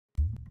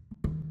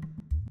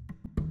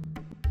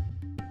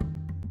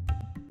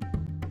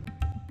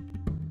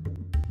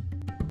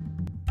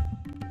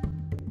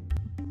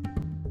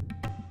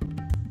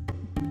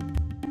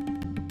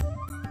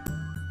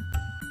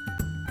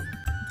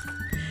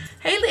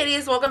Hey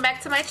ladies, welcome back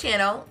to my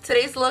channel.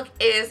 Today's look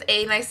is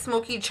a nice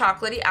smoky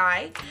chocolatey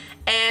eye,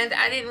 and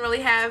I didn't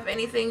really have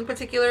anything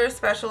particular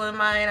special in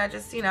mind. I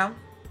just,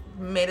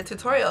 made a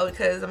tutorial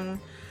because I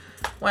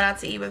went out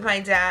to eat with my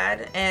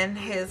dad and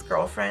his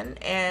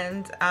girlfriend,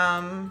 and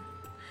I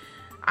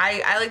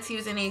like to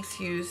use any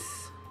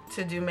excuse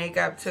to do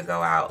makeup to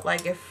go out.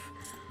 Like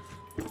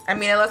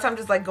unless I'm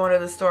just like going to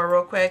the store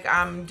real quick,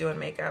 I'm doing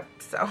makeup.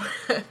 So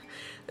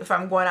if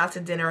I'm going out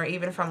to dinner, or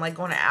even if I'm like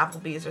going to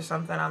Applebee's or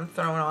something, I'm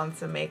throwing on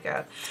some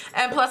makeup.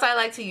 And plus I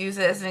like to use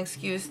it as an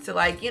excuse to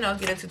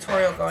get a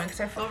tutorial going, because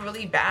I feel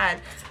really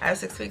bad. I have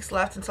 6 weeks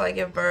left until I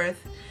give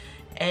birth,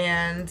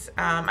 and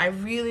I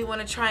really want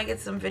to try and get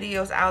some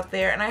videos out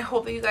there, and I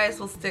hope that you guys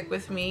will stick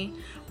with me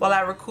while I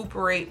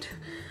recuperate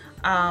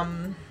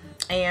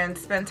and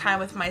spend time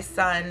with my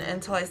son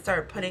until I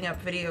start putting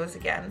up videos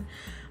again.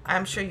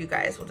 I'm sure you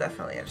guys will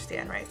definitely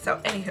understand, right? So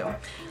anywho,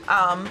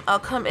 I'll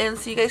come in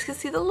so you guys can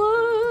see the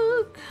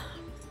look.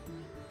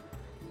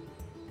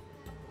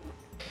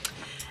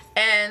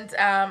 And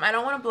I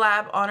don't want to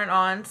blab on and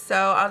on, so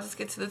I'll just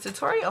get to the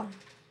tutorial.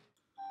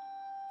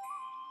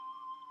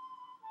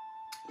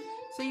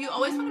 So you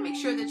always want to make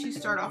sure that you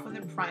start off with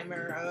a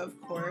primer, of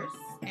course.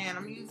 And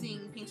I'm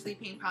using Pink Sleep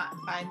Paint Pot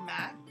by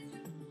MAC.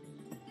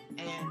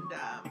 And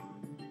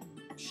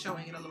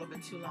showing it a little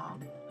bit too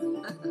long.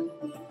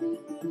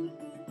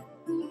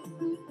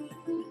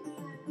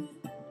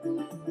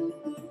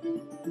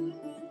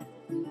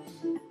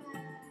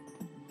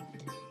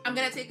 I'm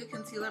going to take a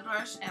concealer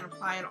brush and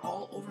apply it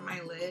all over my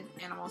lid,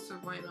 and I'm also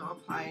going to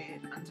apply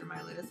it under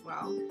my lid as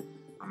well,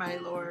 on my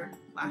lower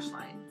lash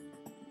line,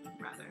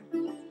 rather.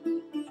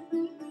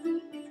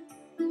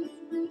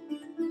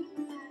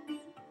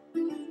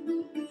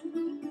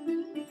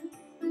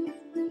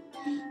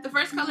 The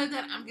first color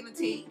that I'm going to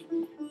take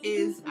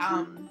is,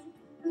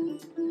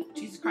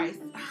 Jesus Christ,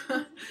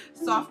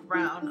 soft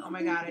brown. Oh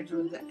my god, I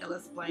drew the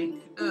illest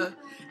blank. Ugh.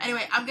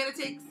 Anyway, I'm gonna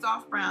take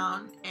soft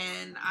brown,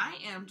 and I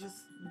am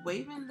just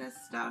waving this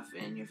stuff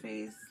in your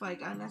face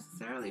like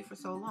unnecessarily for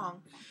so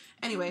long.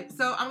 Anyway,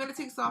 so I'm gonna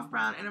take soft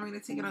brown, and I'm gonna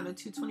take it on the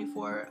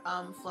 224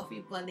 fluffy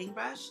blending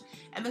brush,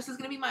 and this is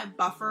gonna be my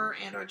buffer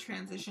and or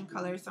transition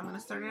color. So I'm gonna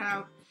start it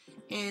out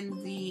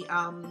in the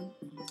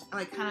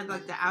kind of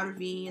like the outer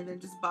V, and then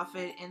just buff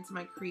it into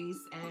my crease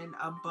and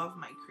above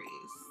my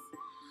crease.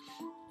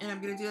 And I'm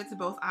going to do that to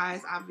both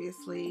eyes,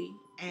 obviously,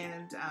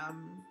 and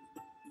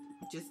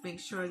just make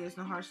sure there's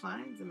no harsh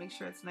lines and make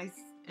sure it's nice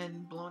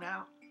and blown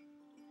out.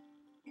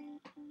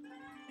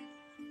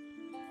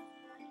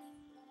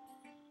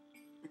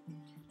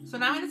 So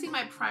now I'm going to take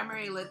my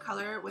primary lid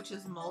color, which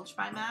is Mulch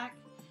by MAC,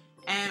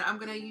 and I'm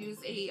going to use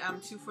a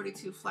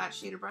 242 flat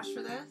shader brush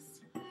for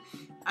this.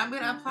 I'm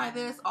going to apply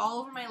this all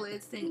over my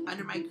lid, staying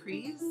under my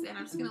crease, and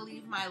I'm just going to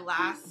leave my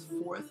last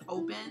fourth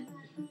open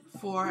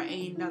for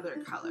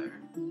another color.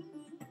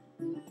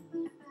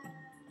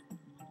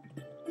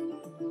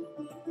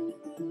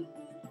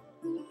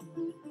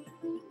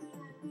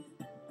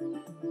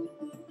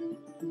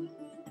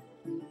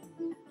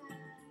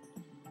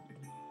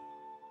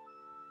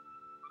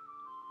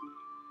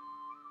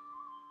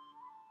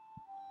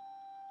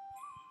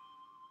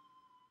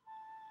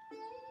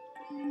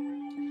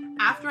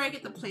 After I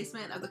get the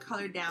placement of the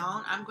color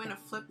down, I'm going to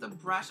flip the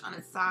brush on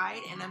its side,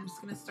 and I'm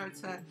just going to start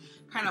to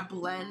kind of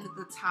blend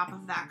the top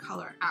of that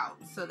color out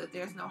so that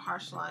there's no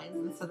harsh lines,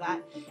 and so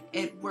that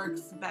it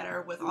works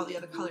better with all the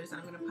other colors that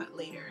I'm going to put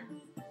later.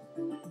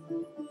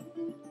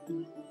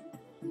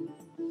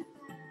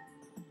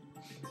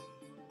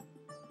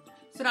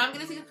 So now I'm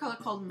going to take a color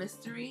called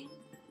Mystery,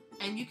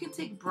 and you can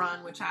take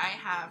Brun, which I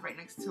have right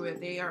next to it.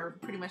 They are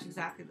pretty much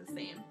exactly the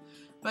same,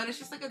 but it's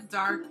just like a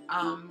dark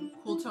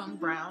cool tone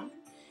brown.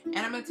 And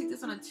I'm going to take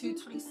this on a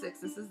 226.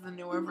 This is the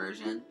newer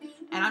version.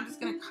 And I'm just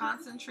going to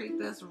concentrate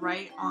this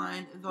right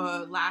on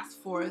the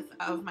last fourth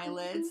of my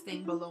lid,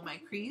 staying below my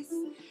crease.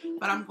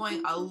 But I'm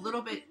going a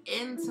little bit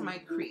into my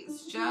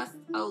crease, just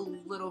a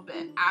little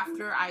bit,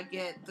 after I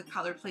get the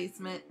color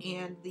placement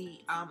and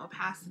the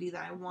opacity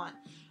that I want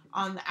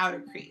on the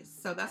outer crease.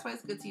 So that's why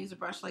it's good to use a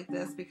brush like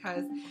this,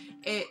 because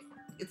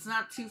it's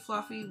not too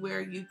fluffy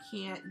where you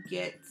can't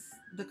get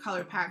the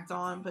color packed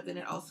on, but then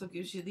it also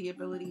gives you the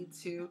ability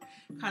to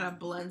kind of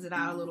blend it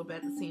out a little bit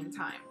at the same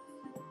time.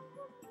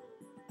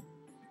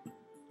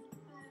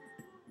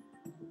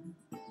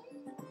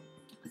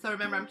 So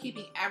remember, I'm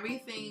keeping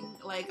everything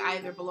like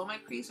either below my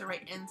crease or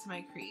right into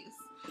my crease,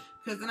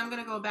 because then I'm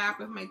going to go back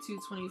with my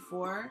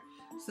 224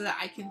 so that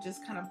I can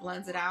just kind of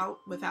blend it out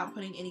without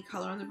putting any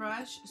color on the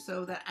brush,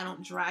 so that I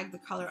don't drag the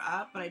color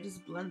up, but I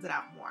just blend it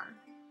out more.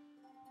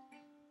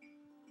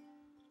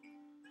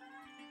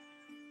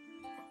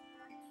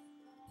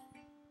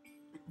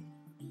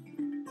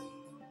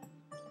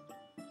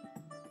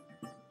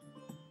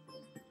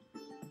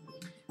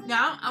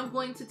 Now I'm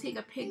going to take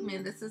a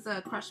pigment. This is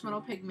a crushed metal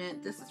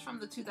pigment. This is from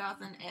the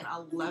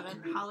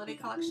 2011 holiday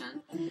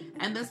collection.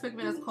 And this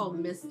pigment is called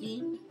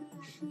Misty.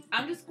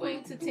 I'm just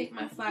going to take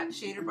my flat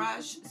shader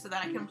brush so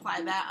that I can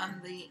apply that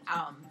on the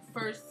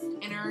first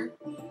inner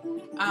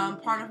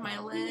part of my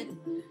lid.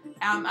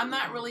 I'm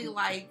not really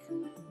like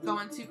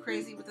going too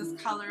crazy with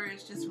this color.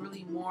 It's just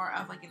really more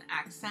of like an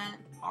accent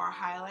or a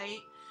highlight.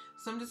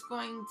 So I'm just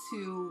going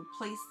to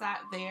place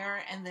that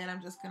there, and then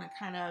I'm just going to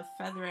kind of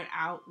feather it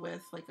out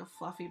with like a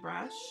fluffy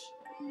brush.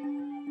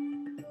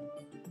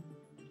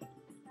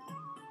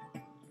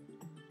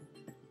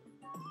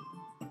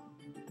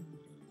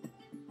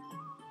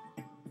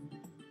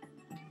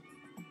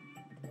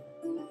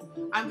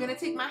 I'm going to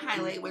take my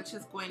highlight, which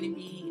is going to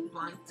be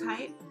blank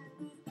type,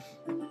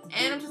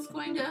 and I'm just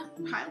going to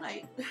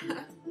highlight.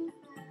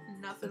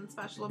 Nothing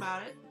special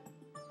about it.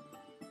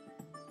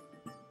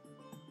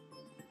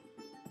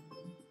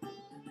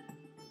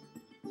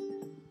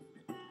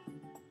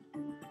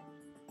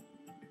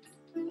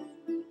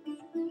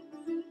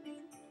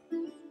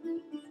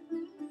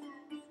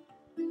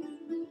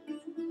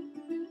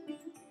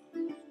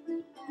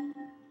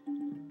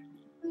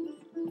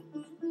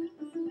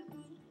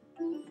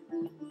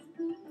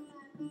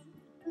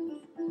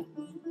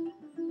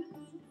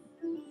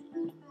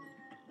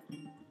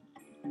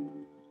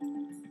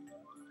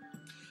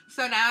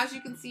 So now, as you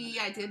can see,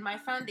 I did my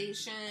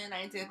foundation,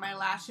 I did my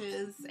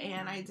lashes,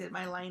 and I did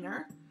my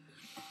liner.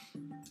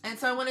 And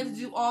so I wanted to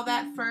do all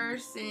that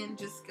first and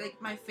just get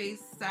my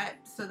face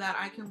set so that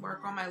I can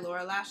work on my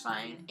lower lash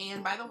line.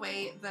 And by the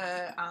way,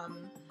 the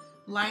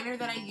liner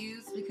that I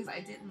used, because I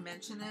didn't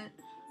mention it,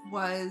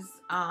 was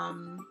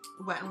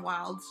Wet n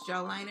Wild's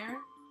gel liner.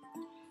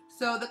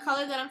 So the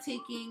color that I'm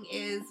taking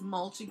is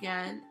Mulch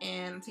again,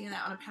 and I'm taking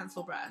that on a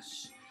pencil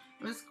brush.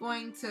 I'm just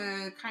going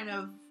to kind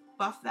of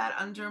buff that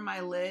under my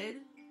lid,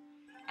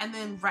 and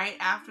then right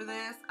after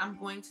this I'm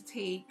going to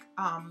take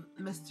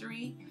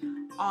Mystery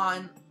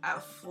on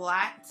a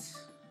flat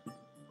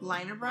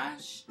liner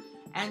brush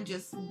and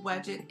just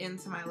wedge it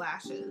into my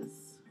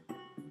lashes.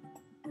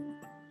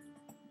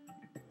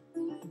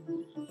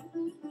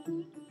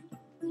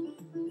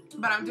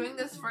 But I'm doing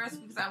this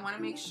first because I want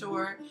to make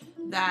sure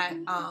that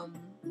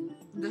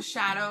the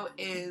shadow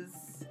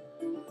is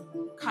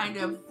kind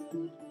of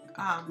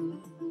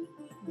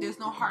there's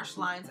no harsh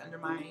lines under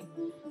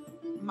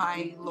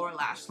my lower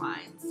lash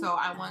line. So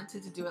I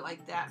wanted to do it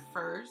like that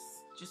first,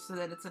 just so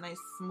that it's a nice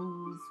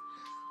smooth,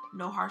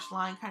 no harsh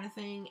line kind of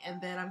thing. And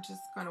then I'm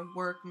just going to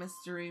work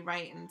Mystery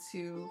right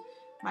into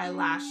my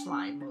lash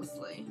line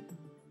mostly.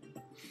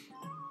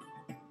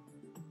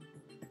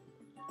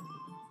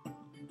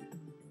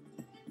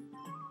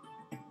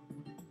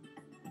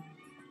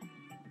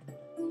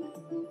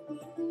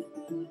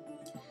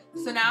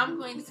 So now I'm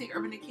going to take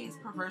Urban Decay's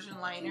Perversion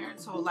Liner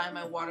to align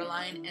my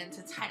waterline and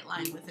to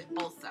tightline with it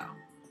also.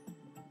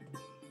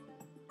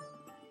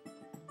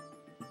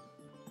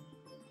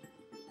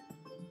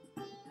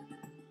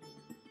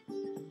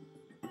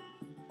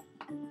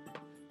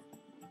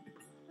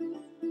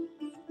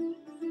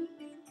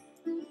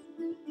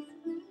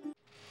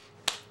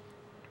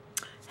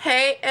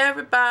 Hey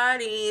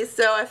everybody,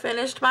 so I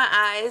finished my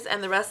eyes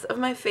and the rest of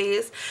my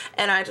face,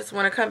 and I just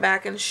want to come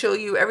back and show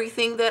you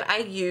everything that I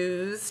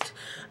used.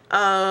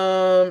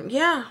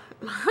 Yeah.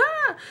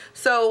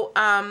 So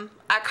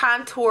I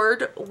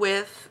contoured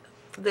with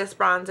this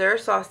bronzer,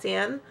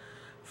 Saucian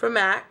from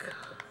MAC.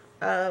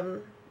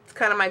 It's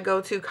kind of my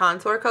go-to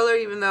contour color,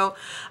 even though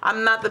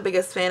I'm not the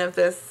biggest fan of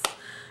this.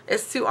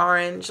 It's too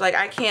orange. Like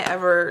I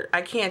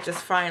can't just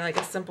find like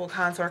a simple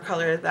contour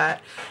color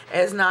that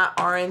is not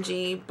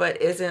orangey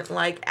but isn't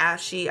like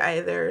ashy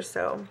either.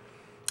 So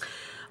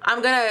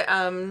I'm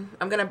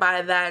gonna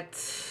buy that,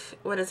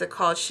 what is it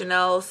called,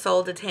 Chanel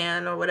Sol de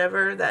Tan or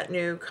whatever, that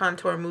new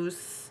contour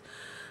mousse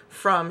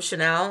from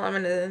Chanel. I'm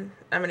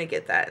gonna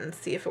get that and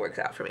see if it works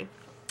out for me.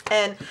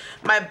 And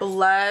my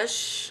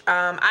blush,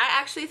 I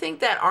actually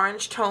think that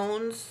orange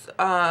tones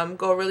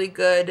go really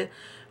good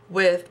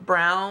with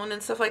brown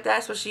and stuff like that,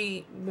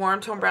 especially warm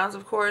tone browns,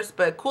 of course,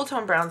 but cool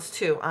tone browns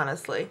too,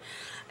 honestly.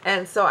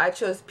 And so I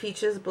chose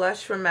Peaches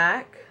blush from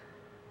MAC.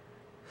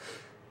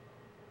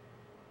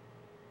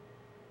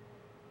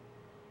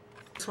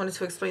 Just wanted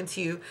to explain to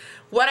you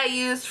what I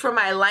used for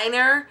my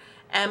liner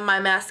and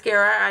my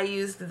mascara. I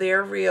used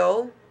They're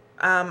Real.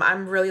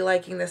 I'm really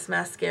liking this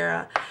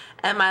mascara.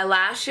 And my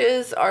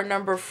lashes are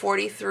number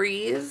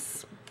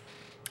 43s.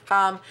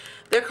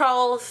 They're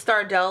called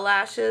Stardell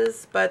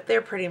lashes, but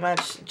they're pretty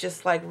much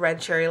just like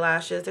red cherry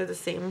lashes. They're the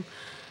same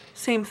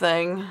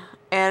thing.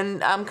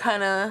 And I'm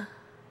kind of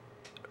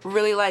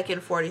really liking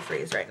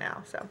 43s right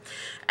now. So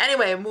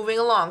anyway, moving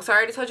along. So I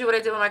already told you what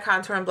I did with my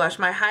contour and blush.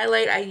 My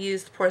highlight, I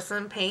used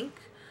Porcelain Pink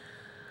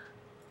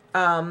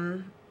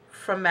from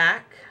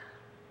MAC.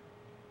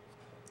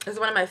 This is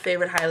one of my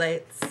favorite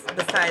highlights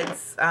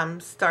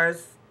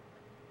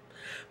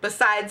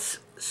besides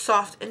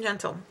Soft and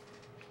Gentle.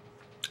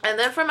 And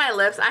then for my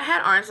lips, I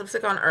had orange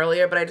lipstick on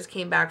earlier, but I just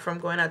came back from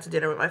going out to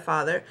dinner with my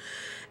father.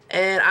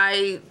 And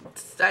I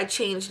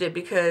changed it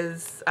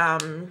because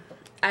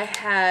I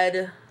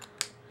had,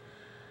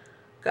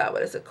 God,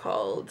 what is it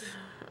called?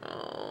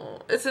 Oh,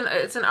 it's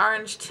an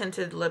orange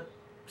tinted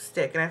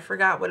lipstick, and I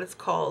forgot what it's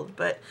called,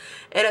 but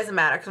it doesn't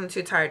matter because I'm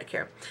too tired to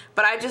care.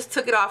 But I just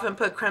took it off and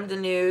put Creme de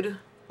Nude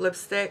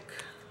lipstick,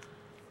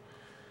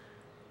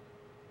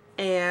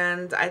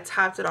 and I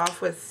topped it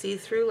off with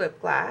see-through lip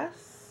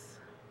gloss.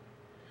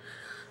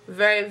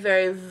 Very,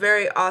 very,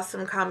 very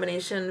awesome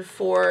combination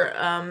for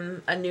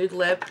a nude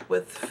lip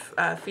with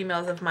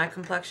females of my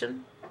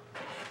complexion.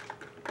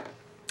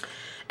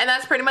 And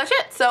that's pretty much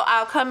it. So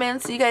I'll come in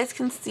so you guys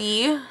can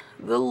see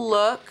the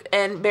look.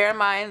 And bear in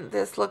mind,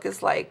 this look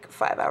is like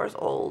 5 hours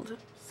old.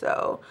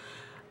 So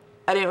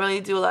I didn't really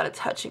do a lot of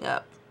touching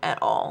up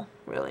at all,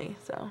 really.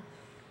 So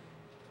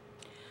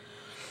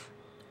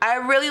I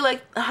really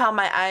like how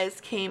my eyes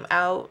came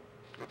out,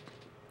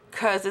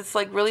 because it's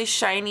like really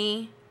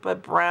shiny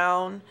but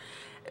brown.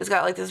 It's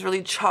got like this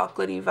really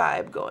chocolatey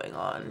vibe going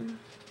on.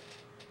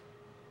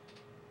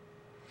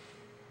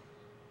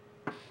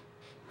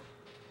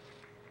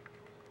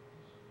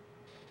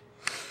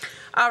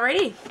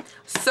 Alrighty,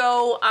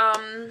 so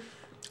I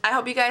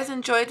hope you guys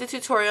enjoyed the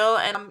tutorial,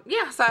 and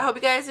yeah, so I hope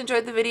you guys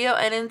enjoyed the video,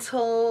 and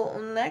until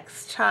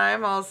next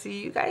time, I'll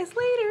see you guys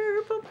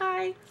later.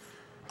 Bye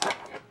bye.